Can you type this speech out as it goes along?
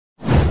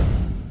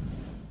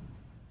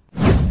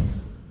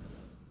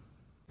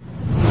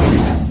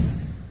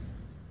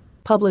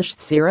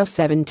Published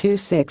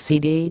 0726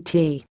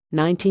 EDT,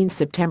 19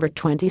 September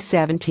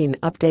 2017.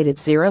 Updated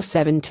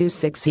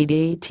 0726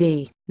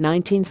 EDT,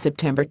 19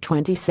 September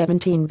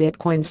 2017.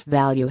 Bitcoin's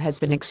value has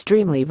been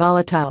extremely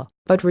volatile,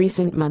 but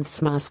recent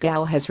months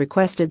Moscow has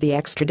requested the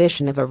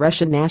extradition of a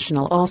Russian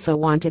national also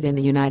wanted in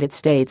the United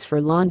States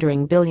for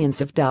laundering billions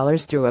of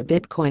dollars through a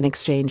Bitcoin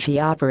exchange he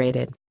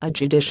operated, a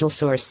judicial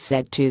source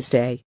said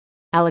Tuesday.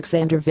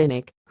 Alexander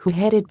Vinnik, who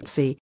headed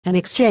PTSI, an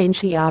exchange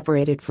he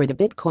operated for the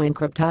Bitcoin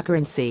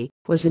cryptocurrency,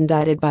 was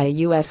indicted by a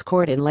U.S.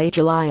 court in late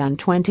July on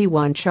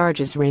 21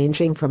 charges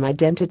ranging from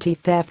identity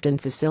theft and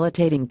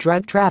facilitating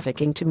drug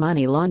trafficking to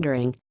money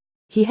laundering.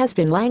 He has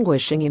been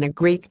languishing in a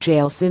Greek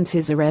jail since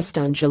his arrest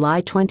on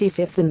July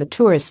 25 in the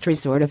tourist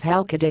resort of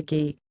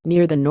Halkidiki,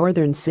 near the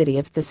northern city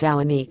of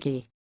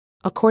Thessaloniki.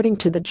 According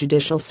to the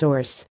judicial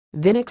source,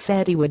 Vinnik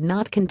said he would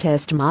not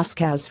contest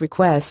Moscow's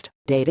request,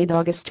 dated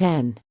August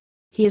 10.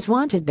 He is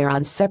wanted there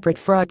on separate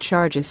fraud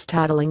charges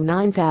totaling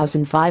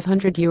 €9,500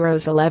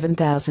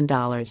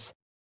 $11,000.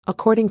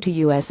 According to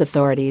U.S.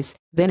 authorities,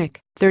 Vinnik,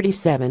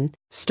 37,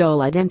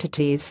 stole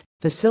identities,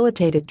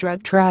 facilitated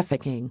drug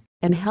trafficking,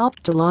 and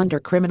helped to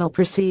launder criminal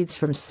proceeds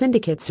from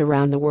syndicates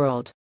around the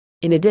world.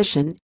 In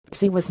addition,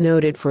 PTSI was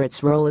noted for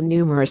its role in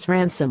numerous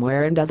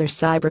ransomware and other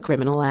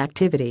cybercriminal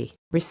activity,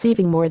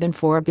 receiving more than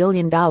 $4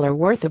 billion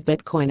worth of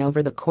Bitcoin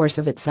over the course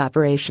of its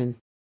operation.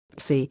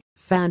 PTSI,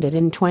 founded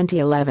in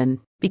 2011,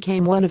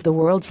 became one of the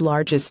world's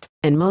largest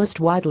and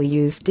most widely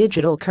used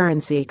digital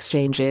currency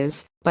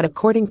exchanges, but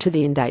according to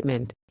the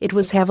indictment, it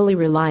was heavily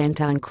reliant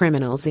on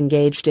criminals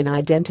engaged in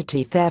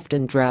identity theft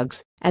and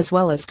drugs, as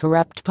well as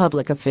corrupt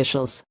public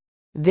officials.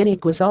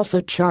 Vinnik was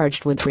also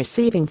charged with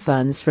receiving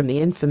funds from the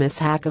infamous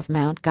hack of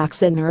Mt.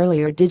 Gox, an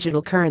earlier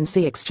digital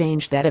currency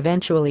exchange that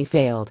eventually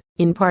failed,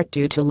 in part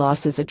due to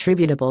losses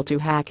attributable to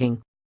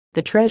hacking.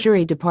 The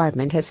Treasury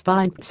Department has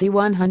fined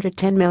PTSI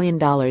 $110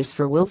 million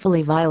for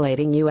willfully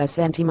violating U.S.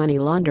 anti-money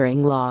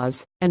laundering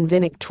laws, and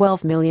Vinnik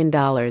 $12 million.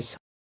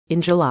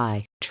 In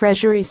July,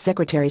 Treasury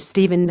Secretary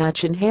Steven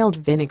Mnuchin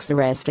hailed Vinnik's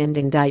arrest and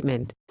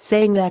indictment,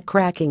 saying that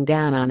cracking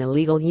down on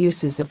illegal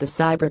uses of the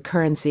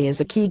cybercurrency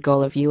is a key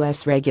goal of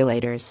U.S.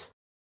 regulators.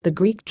 The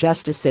Greek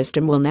justice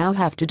system will now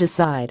have to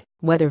decide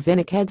whether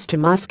Vinnik heads to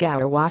Moscow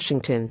or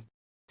Washington.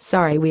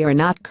 Sorry, we are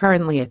not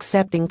currently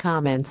accepting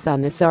comments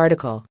on this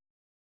article.